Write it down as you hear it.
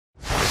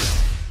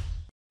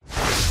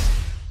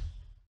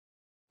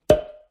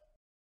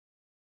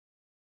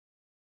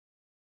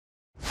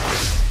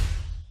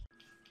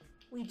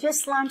We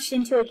just launched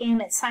into a game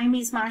at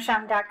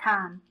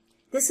SiameseMahJongg.com.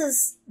 This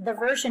is the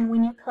version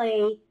when you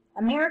play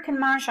American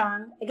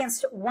Mahjong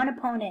against one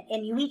opponent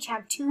and you each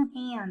have two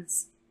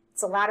hands.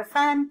 It's a lot of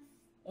fun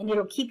and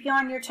it'll keep you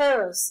on your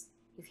toes.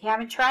 If you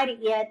haven't tried it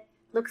yet,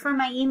 look for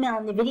my email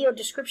in the video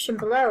description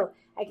below.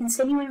 I can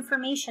send you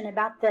information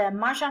about the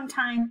Mahjong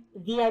Time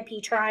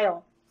VIP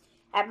trial.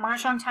 At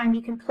Mahjong Time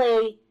you can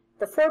play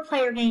the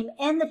 4-player game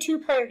and the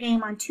 2-player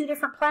game on 2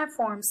 different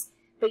platforms,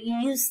 but you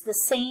use the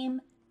same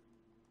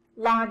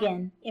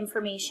login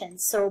information,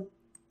 so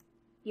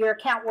your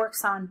account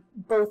works on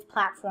both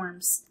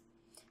platforms.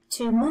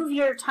 To move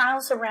your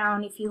tiles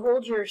around, if you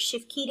hold your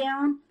shift key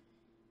down,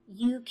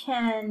 you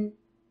can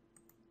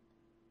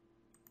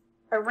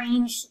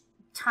arrange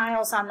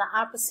tiles on the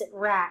opposite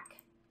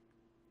rack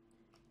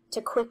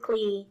to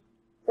quickly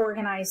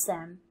organize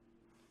them.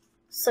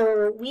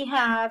 So we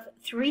have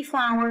 3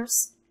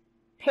 flowers,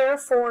 pair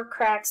of 4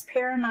 cracks,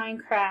 pair of 9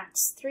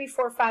 cracks, 3,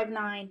 4, 5,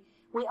 9.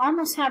 We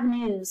almost have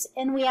news,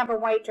 and we have a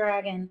white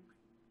dragon.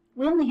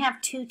 We only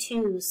have 2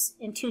 2s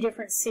in 2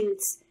 different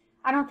suits.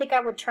 I don't think I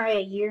would try a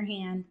year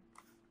hand.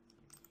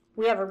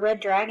 We have a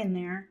red dragon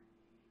there.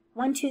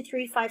 1, 2,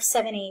 3, 5,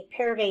 7, 8,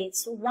 pair of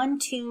 8s. 1,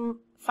 2,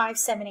 5,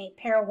 7, 8,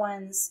 pair of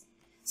 1s.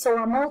 So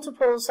our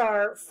multiples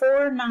are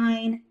 4,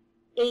 9,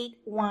 8,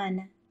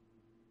 1.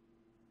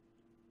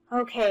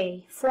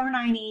 Okay, 4,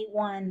 9, 8,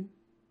 1.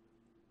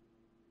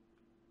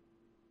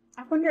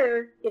 I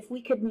wonder if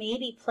we could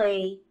maybe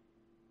play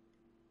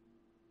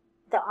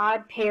the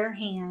odd pair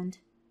hand.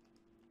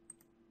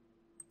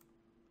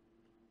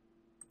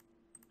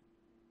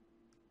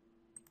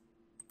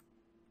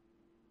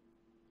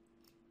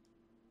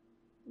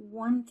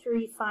 One,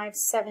 3, 5,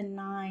 7,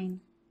 9.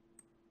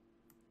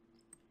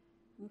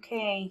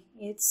 Okay,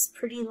 it's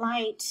pretty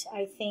light,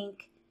 I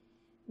think.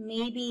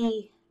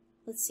 Maybe,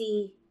 let's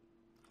see,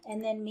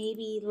 and then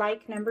maybe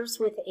like numbers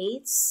with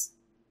 8s.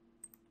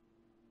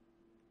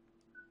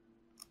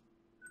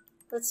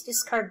 Let's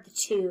discard the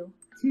 2.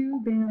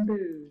 2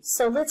 bamboos.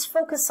 So let's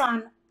focus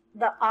on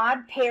the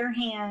odd pair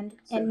hand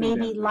and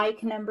maybe bamboos.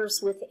 like numbers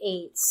with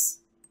 8s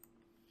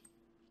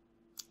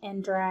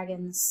and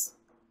dragons.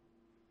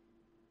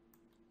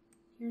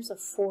 Here's a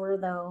 4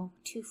 though.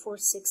 2, 4,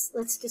 6.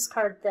 Let's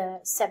discard the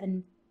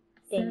 7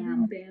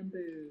 7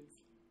 bamboos.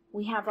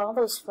 We have all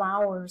those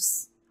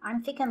flowers.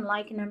 I'm thinking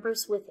like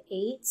numbers with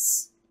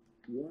 8s.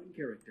 1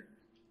 character.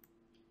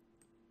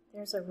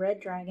 There's a red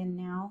dragon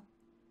now.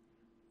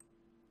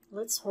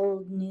 Let's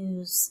hold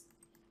news.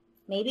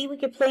 Maybe we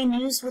could play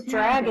news with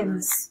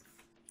dragons.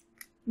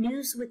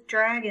 News with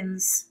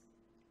dragons.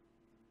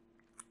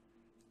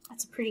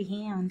 That's a pretty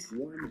hand.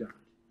 1 dot.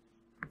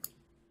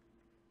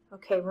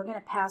 Okay, we're going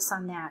to pass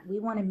on that. We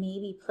want to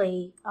maybe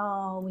play,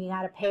 oh, we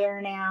got a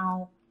pair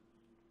now.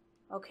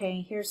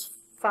 Okay, here's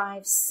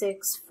 5,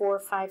 6, 4,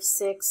 5,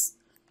 6.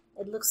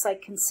 It looks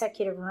like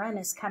consecutive run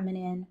is coming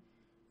in.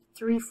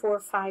 3, 4,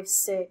 5,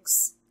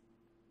 6.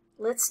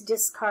 Let's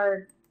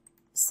discard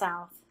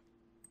south.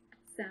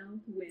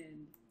 South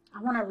wind.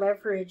 I want to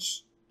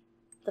leverage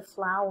the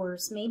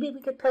flowers. Maybe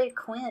we could play a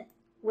quint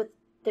with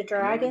the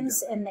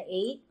dragons and the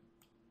 8.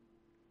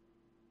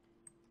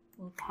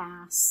 We'll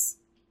pass.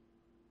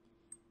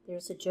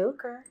 There's a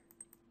joker.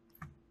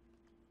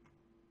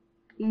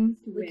 East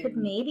We wind. could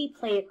maybe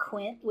play a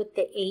quint with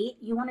the 8.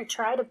 You want to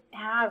try to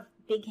have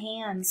big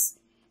hands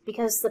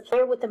because the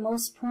player with the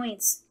most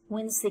points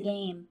wins the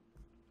game.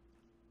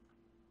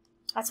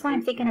 That's why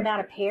I'm thinking about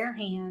a pair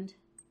hand.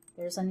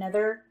 There's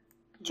another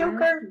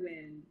joker. West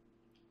wind.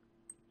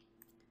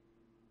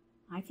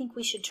 I think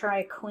we should try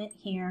a quint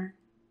here.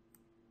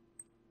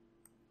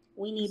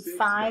 We need 6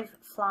 5 dots.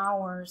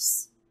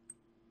 flowers.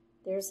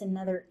 There's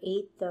another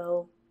 8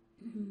 though.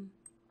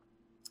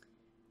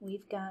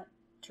 We've got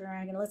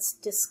dragon. Let's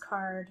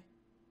discard.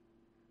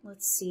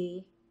 Let's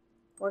see.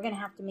 We're going to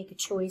have to make a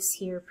choice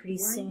here pretty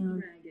White soon.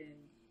 dragon.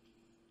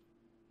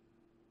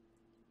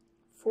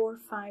 4,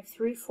 5,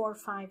 3, 4,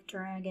 5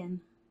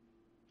 dragon.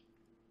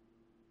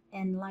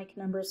 And like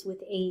numbers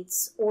with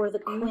 8s or the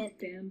 8 quint.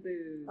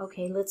 bamboos.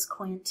 Okay, let's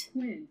quint.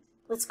 Quint.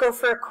 Let's go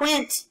for a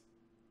quint.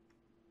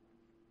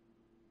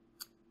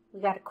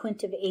 We got a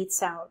quint of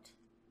 8s out.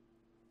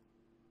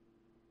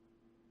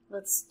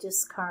 Let's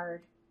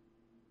discard.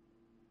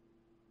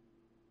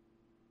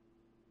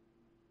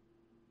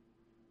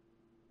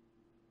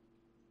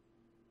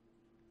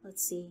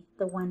 Let's see,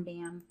 the 1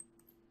 bam.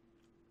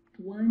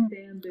 1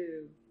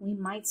 bamboo. We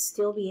might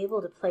still be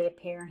able to play a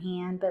pair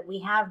hand, but we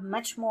have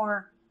much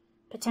more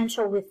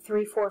potential with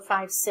 3, 4,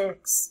 5,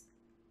 6.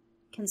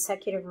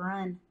 Consecutive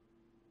run.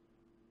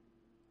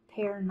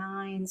 Pair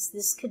 9s.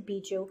 This could be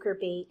joker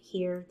bait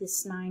here,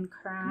 this 9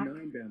 crack.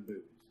 9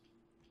 bamboos.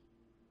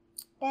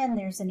 And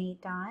there's an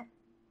 8 dot.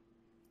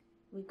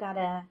 We've got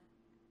a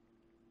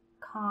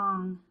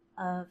Kong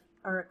of,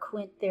 or a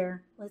quint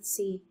there. Let's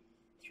see,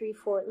 3,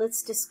 4.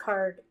 Let's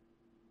discard.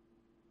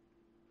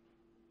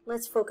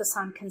 Let's focus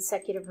on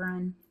consecutive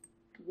run.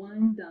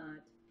 1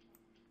 dot.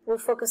 We'll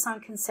focus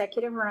on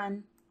consecutive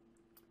run.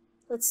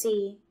 Let's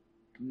see.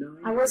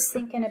 9 I was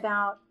thinking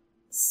about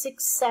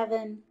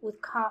 6-7 with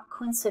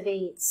quints of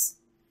eights.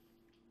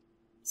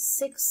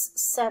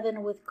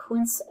 6-7 with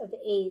quints of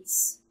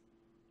eights.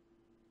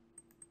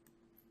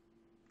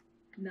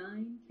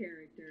 9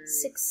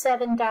 characters.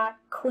 6-7 dot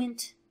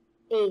quint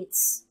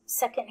eights.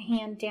 Second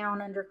hand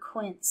down under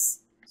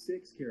quints.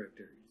 6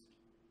 characters.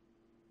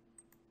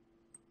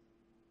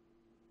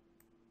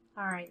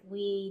 All right,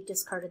 we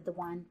discarded the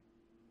 1.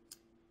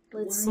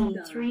 Let's One see,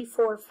 dot. 3,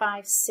 4,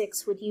 5,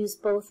 6 would use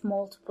both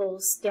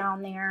multiples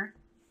down there.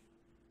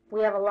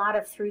 We have a lot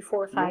of 3,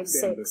 4, 5, One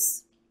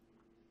 6.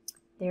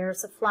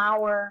 There's a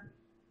flower.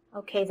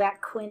 Okay,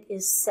 that quint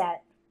is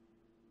set.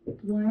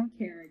 1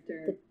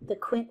 character. The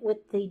quint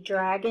with the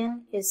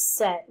dragon is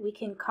set. We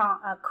can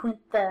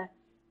quint the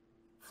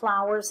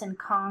flowers and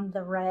Kong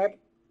the red.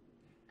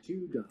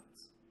 2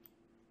 dots.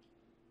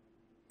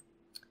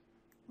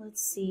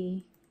 Let's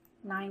see,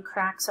 9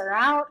 cracks are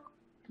out.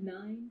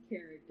 9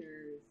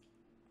 characters.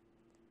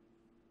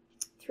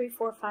 3,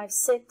 4, 5,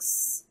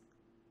 6.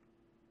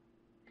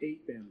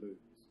 8 bamboos.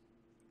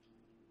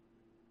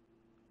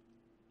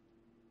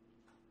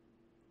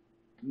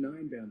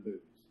 9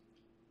 bamboos.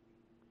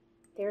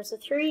 There's a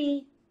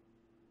 3.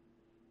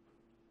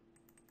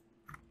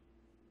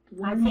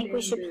 I 1 think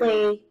we should bamboo.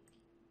 play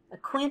a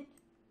quint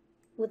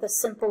with a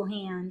simple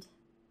hand.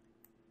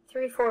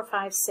 3, 4,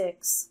 5,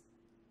 6.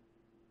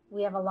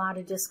 We have a lot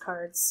of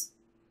discards.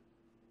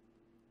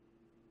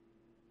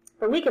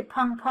 But we could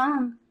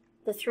pung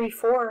the 3,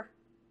 4.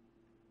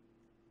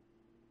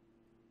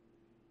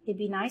 It'd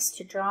be nice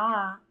to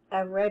draw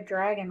a red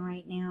dragon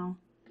right now.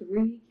 3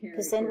 characters.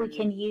 Because then we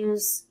can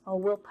use, oh,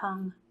 we'll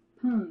pung.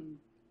 Pung.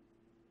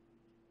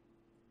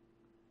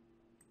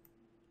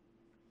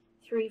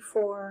 3,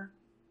 4,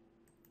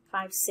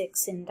 5,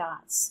 6 in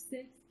dots.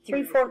 6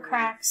 3, 4 characters.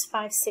 cracks,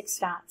 5, 6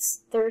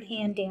 dots. Third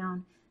hand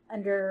down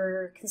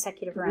under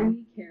consecutive 3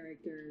 run.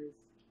 characters.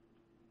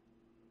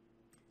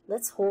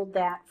 Let's hold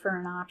that for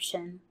an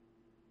option.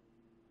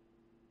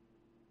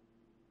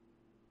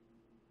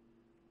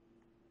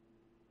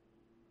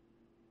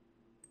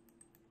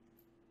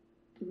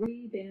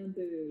 Three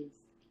bamboos.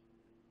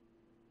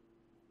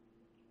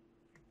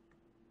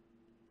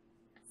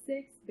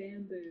 6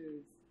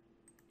 bamboos.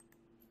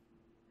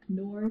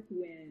 North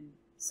wind.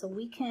 So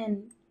we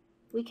can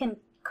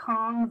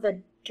Kong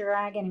the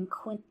dragon and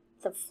quint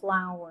the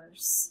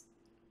flowers.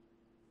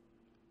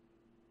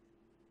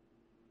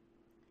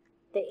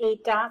 The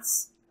 8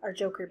 dots are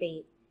joker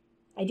bait.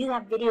 I do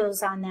have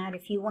videos on that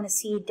if you want to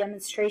see a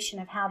demonstration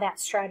of how that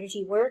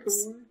strategy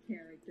works. 4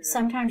 characters.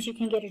 Sometimes you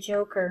can get a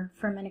joker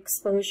from an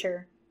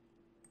exposure.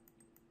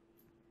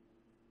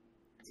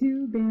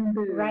 2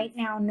 bamboos. Right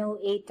now, no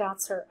 8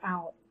 dots are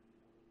out.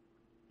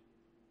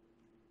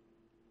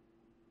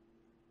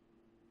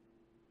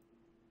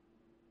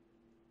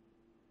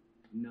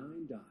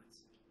 Nine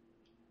dots.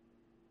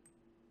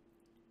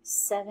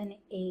 7,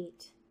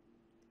 8.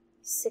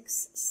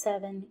 6,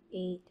 7,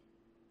 8.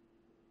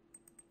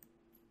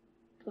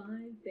 5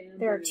 bamboos.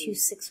 There are 2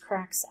 6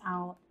 cracks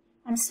out.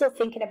 I'm still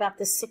thinking about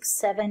the 6,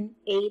 7,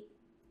 8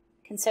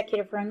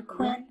 consecutive run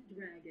quint. White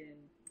dragon.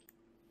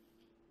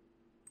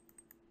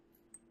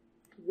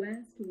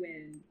 West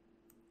wind.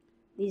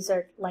 These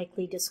are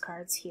likely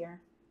discards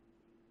here.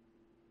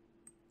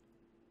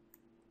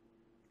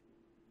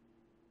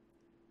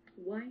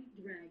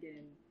 White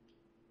dragon.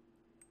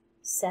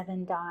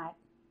 7 dot.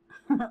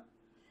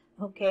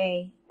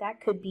 Okay,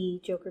 that could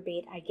be joker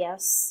bait, I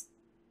guess.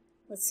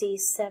 Let's see,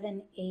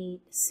 7,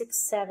 8,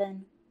 6,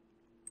 7.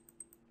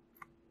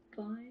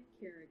 5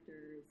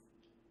 characters.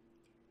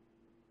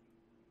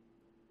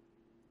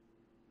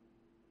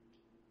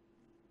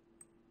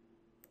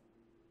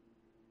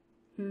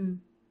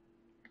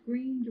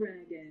 Green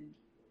dragon.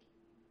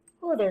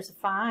 Oh, there's a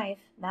 5.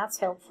 That's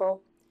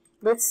helpful.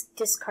 Let's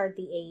discard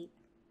the 8.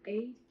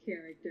 8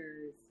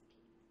 characters.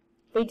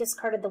 They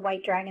discarded the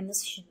white dragon.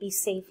 This should be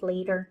safe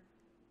later.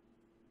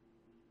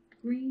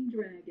 Green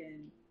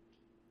dragon.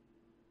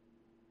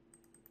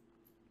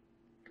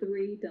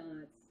 3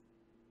 dots.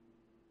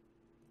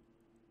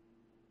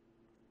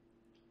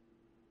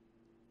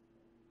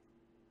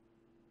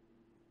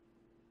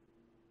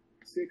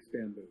 Six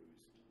bamboos.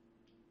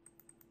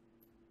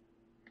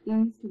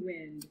 East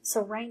wind.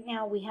 So right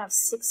now we have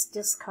 6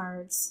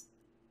 discards.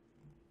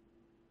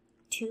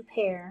 2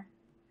 pair.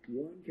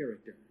 1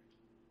 character.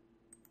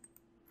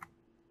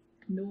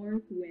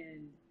 North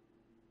wind.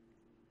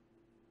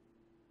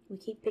 We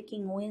keep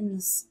picking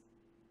wins.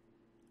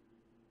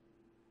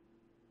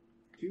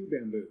 2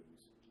 bamboos.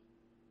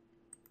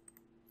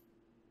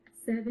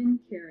 7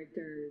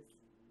 characters.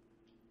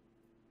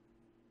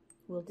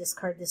 We'll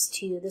discard this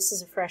too. This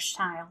is a fresh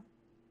tile.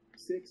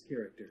 6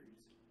 characters.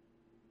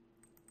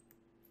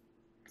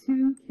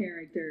 2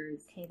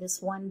 characters. Okay,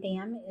 this 1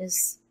 bam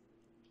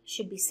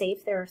should be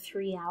safe. There are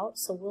 3 out,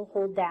 so we'll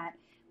hold that.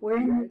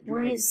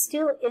 We're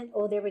still in.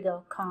 Oh, there we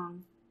go.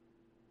 Kong.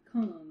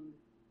 Kong.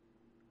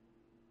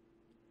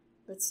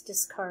 Let's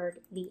discard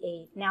the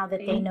 8. Now that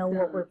they 8 know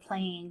what we're dots.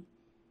 playing,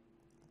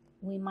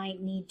 we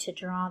might need to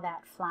draw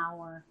that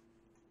flower.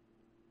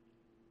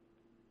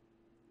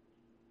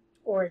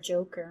 Or a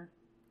joker.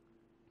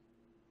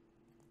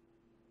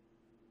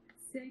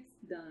 6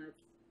 dots.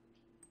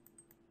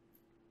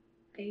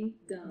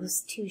 8 dots.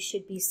 This 2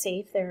 should be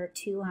safe. There are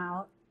 2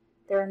 out.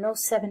 There are no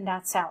 7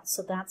 dots out,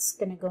 so that's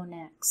going to go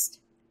next.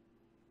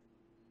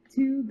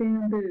 2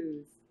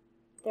 bamboos.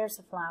 There's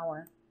a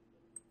flower.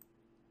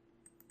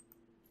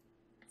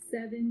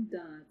 7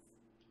 dots.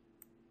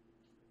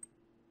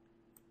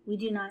 We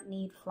do not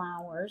need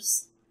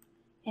flowers.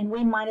 And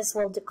we might as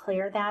well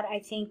declare that, I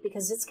think,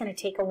 because it's going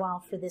to take a while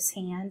for this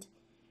hand.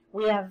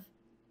 We have,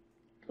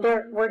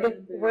 we're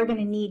going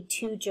to need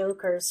 2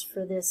 jokers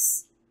for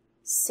this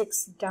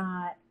 6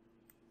 dot.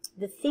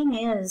 The thing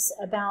is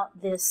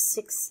about this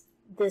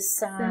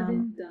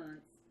 7 dots.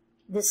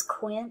 this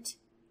quint,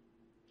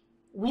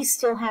 we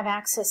still have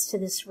access to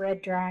this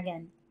red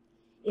dragon.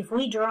 If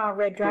we draw a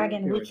red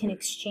dragon, we can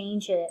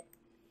exchange it.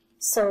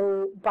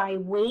 So by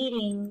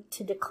waiting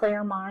to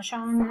declare Mah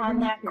Jongg on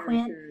that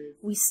quint,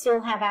 we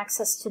still have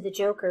access to the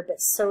joker, but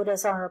so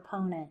does our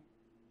opponent.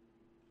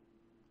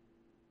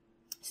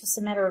 It's just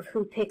a matter of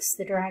who picks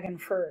the dragon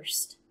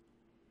first.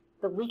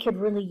 But we could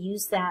really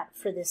use that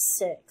for this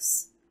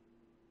 6.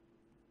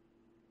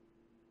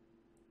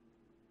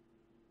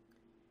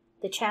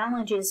 The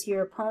challenge is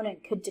your opponent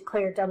could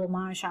declare double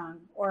Mah Jongg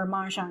or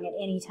Mah Jongg at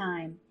any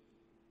time,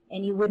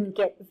 and you wouldn't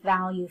get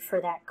value for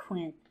that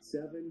quint.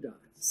 7 dots.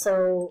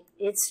 So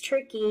it's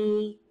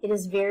tricky. It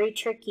is very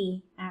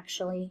tricky,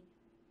 actually.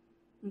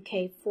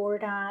 Okay, 4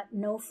 dot.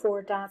 No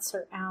 4 dots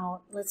are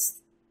out.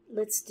 Let's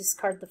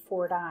discard the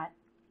 4 dot.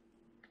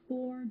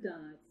 4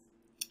 dots.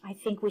 I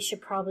think we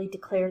should probably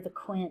declare the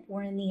quint.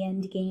 We're in the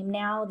end game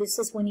now. This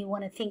is when you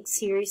want to think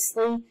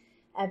seriously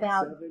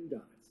about 7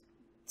 dots.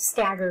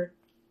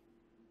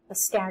 a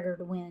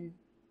staggered win.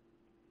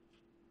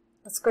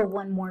 Let's go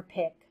one more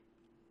pick.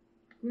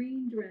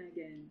 Green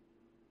dragon.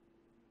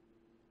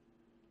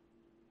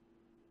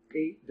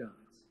 8 dots.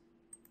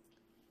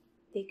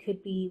 They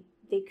could be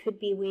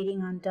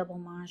waiting on double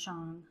Mah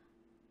Jongg.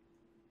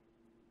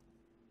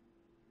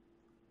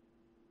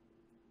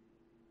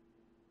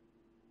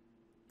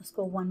 Let's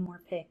go one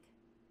more pick.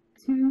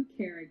 2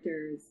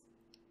 characters.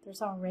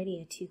 There's already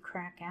a 2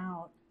 crack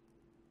out.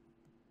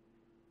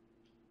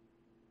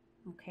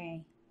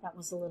 Okay, that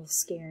was a little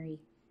scary.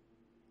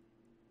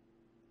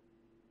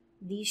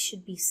 These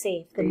should be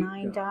safe. The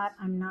 9 dot,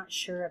 I'm not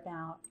sure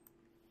about.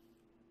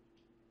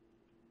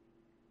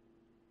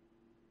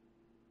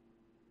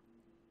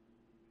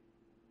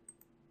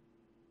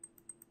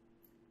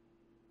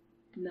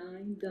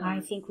 Nine dots. I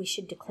think we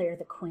should declare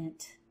the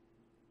quint.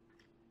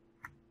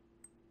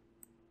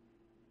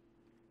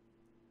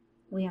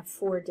 We have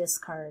 4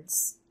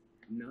 discards.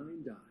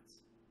 9 dots.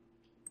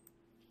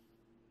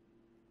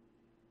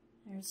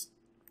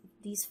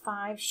 These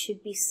 5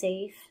 should be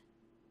safe.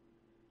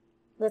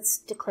 Let's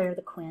declare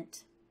the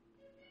quint.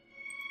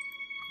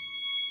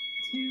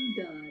 2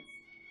 dots.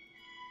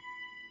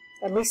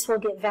 At least we'll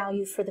get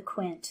value for the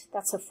quint.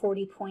 That's a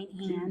 40-point 2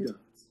 hand. dots.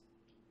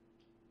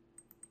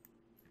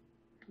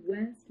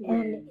 West And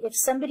wind. if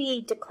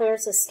somebody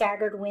declares a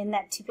staggered win,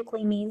 that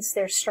typically means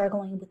they're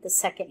struggling with the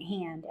second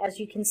hand, as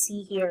you can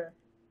see here.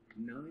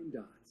 9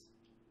 dots.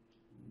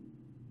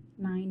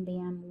 9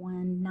 bam,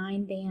 1,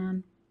 9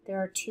 bam. There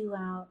are 2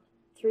 out,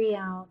 3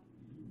 out,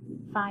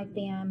 5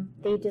 bam.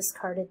 They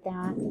discarded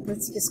that.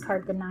 Let's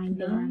discard the 9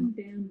 bam. 9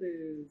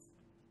 bamboos.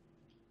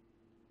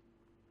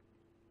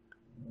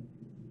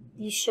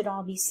 These should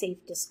all be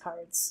safe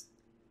discards.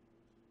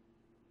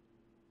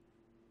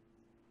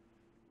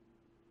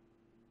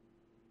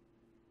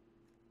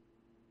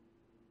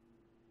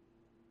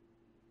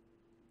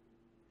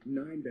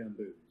 Nine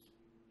bamboos.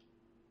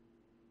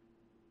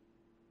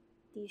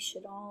 These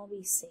should all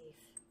be safe.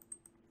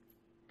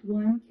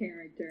 1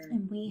 character.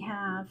 And we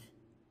have,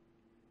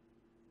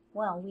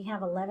 well, we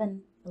have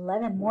 11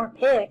 more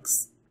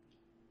picks.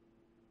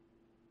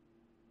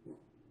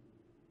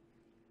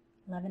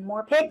 11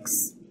 more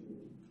picks.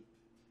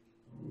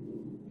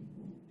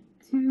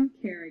 2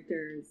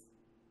 characters.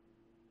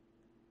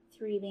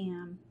 3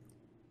 bam.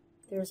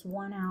 There's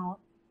 1 out.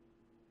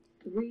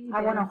 3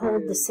 I want to hold the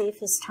bamboos.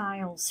 safest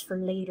tiles for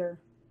later.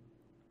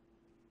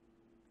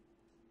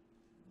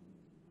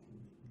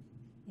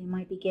 They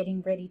might be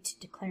getting ready to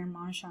declare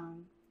Mah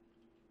Jongg.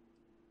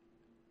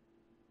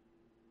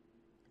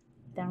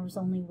 There was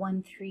only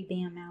 1 3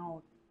 bam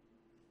out.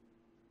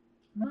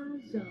 Mah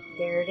Jongg.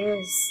 There it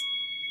is.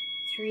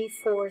 3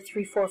 4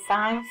 3 4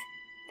 5.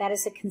 That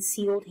is a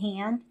concealed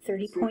hand,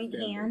 30-point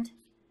hand.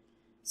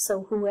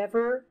 So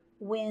whoever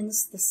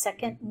wins the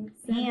second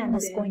hand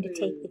is going to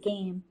take the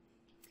game.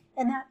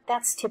 And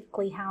that's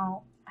typically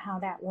how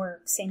that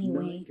works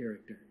anyway. 9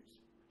 characters.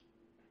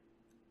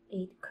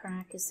 8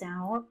 crack is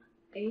out.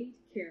 8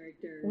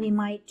 characters. We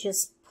might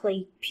just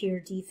play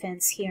pure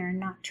defense here and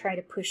not try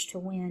to push to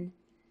win.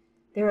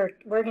 We're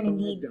going to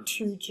need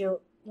 2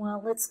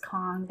 well, let's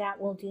Kong. That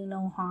will do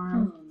no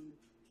harm. Kong.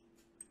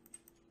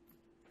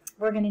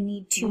 We're going to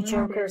need 2 One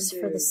jokers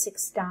for bamboo. the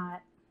 6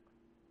 dot.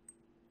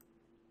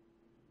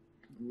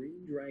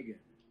 Green dragon.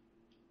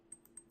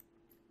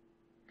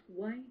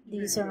 White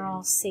These dragon. are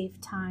all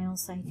safe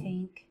tiles, I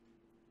think.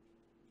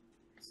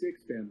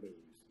 6 bamboos.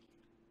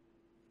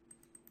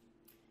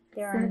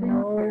 There are 7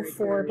 no characters.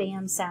 4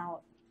 bams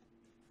out.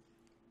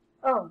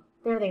 Oh,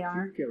 there they 2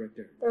 are.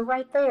 characters. They're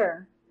right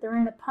there. They're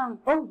in a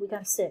punk. Oh, we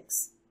got a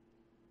 6.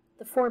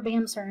 The 4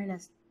 bams are in a...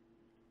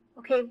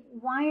 Okay,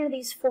 why are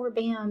these 4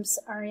 bams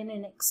are in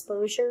an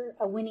exposure,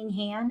 a winning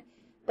hand,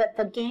 but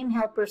the game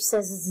helper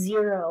says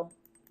 0?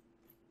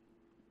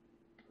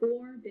 4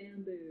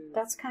 bamboos.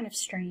 That's kind of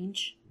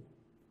strange.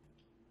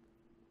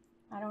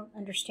 I don't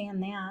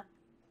understand that.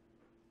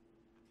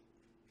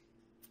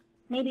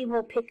 Maybe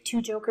we'll pick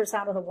 2 jokers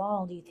out of the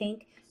wall, do you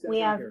think? 7 We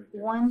have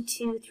characters. 1,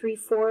 2, 3,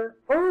 4.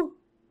 Oh!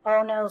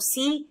 Oh no,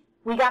 see?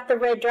 We got the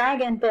red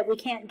dragon, but we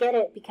can't get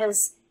it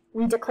because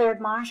we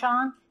declared Mah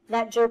Jongg.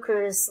 That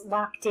joker is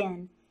locked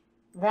in.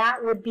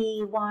 That would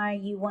be why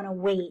you want to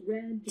wait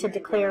Red to dragon.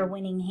 declare a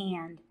winning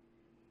hand.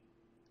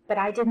 But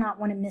I did not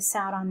want to miss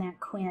out on that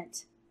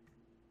quint.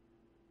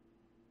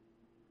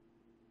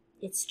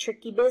 It's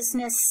tricky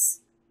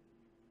business,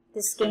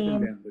 this 7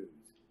 game. bamboos.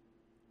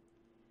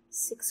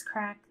 6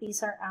 crack,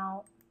 these are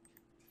out.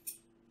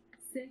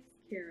 6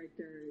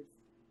 characters.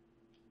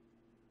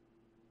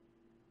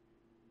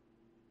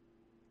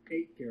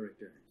 8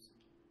 characters.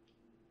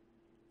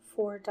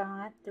 4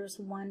 dot, there's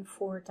 1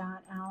 4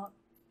 dot out.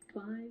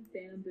 5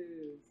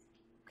 bamboos.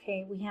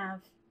 Okay, we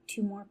have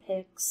 2 more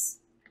picks.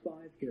 5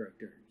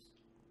 characters.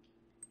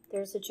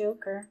 There's a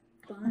joker.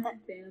 5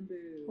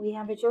 bamboos. We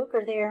have a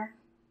joker there.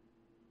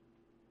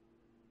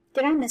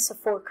 Did I miss a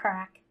 4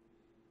 crack?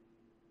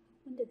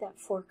 When did that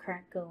 4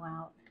 crack go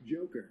out?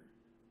 Joker.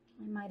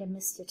 I might have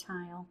missed a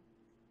tile.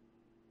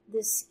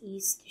 This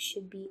east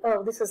should be...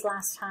 Oh, this is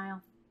last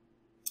tile.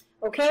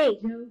 Okay,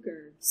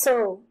 Joker.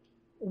 so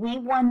we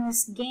won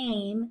this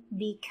game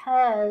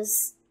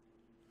because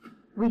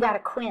we got a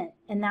quint,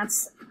 and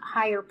that's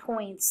higher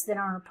points than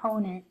our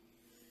opponent.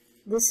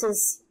 This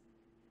is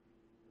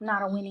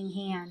not a winning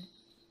hand.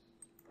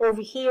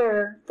 Over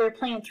here, they're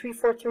playing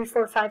 3-4,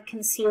 3-4, 5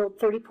 concealed,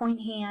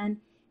 30-point hand,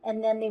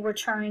 and then they were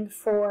trying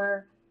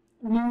for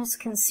news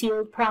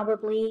concealed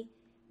probably,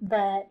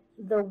 but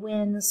the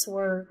wins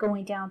were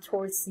going down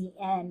towards the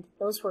end.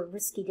 Those were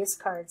risky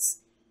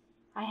discards.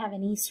 I have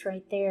an east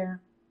right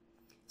there.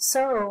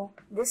 So,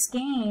 this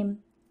game,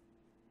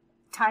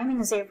 timing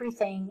is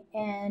everything,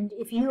 and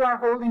if you are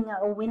holding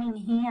a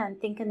winning hand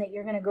thinking that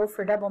you're going to go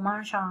for double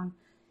Mah Jongg,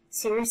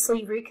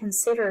 seriously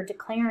reconsider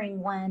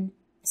declaring one,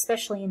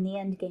 especially in the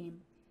end game.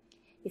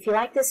 If you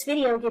like this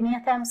video, give me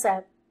a thumbs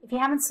up. If you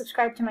haven't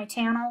subscribed to my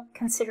channel,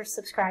 consider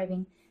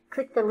subscribing.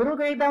 Click the little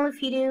gray bell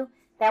if you do.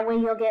 That way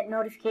you'll get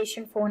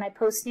notification for when I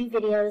post new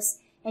videos,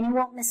 and you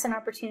won't miss an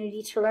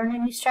opportunity to learn a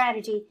new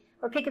strategy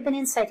or pick up an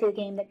insight to the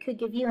game that could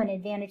give you an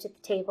advantage at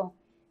the table.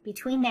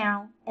 Between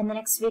now and the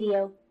next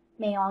video,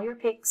 may all your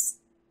picks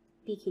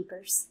be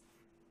keepers.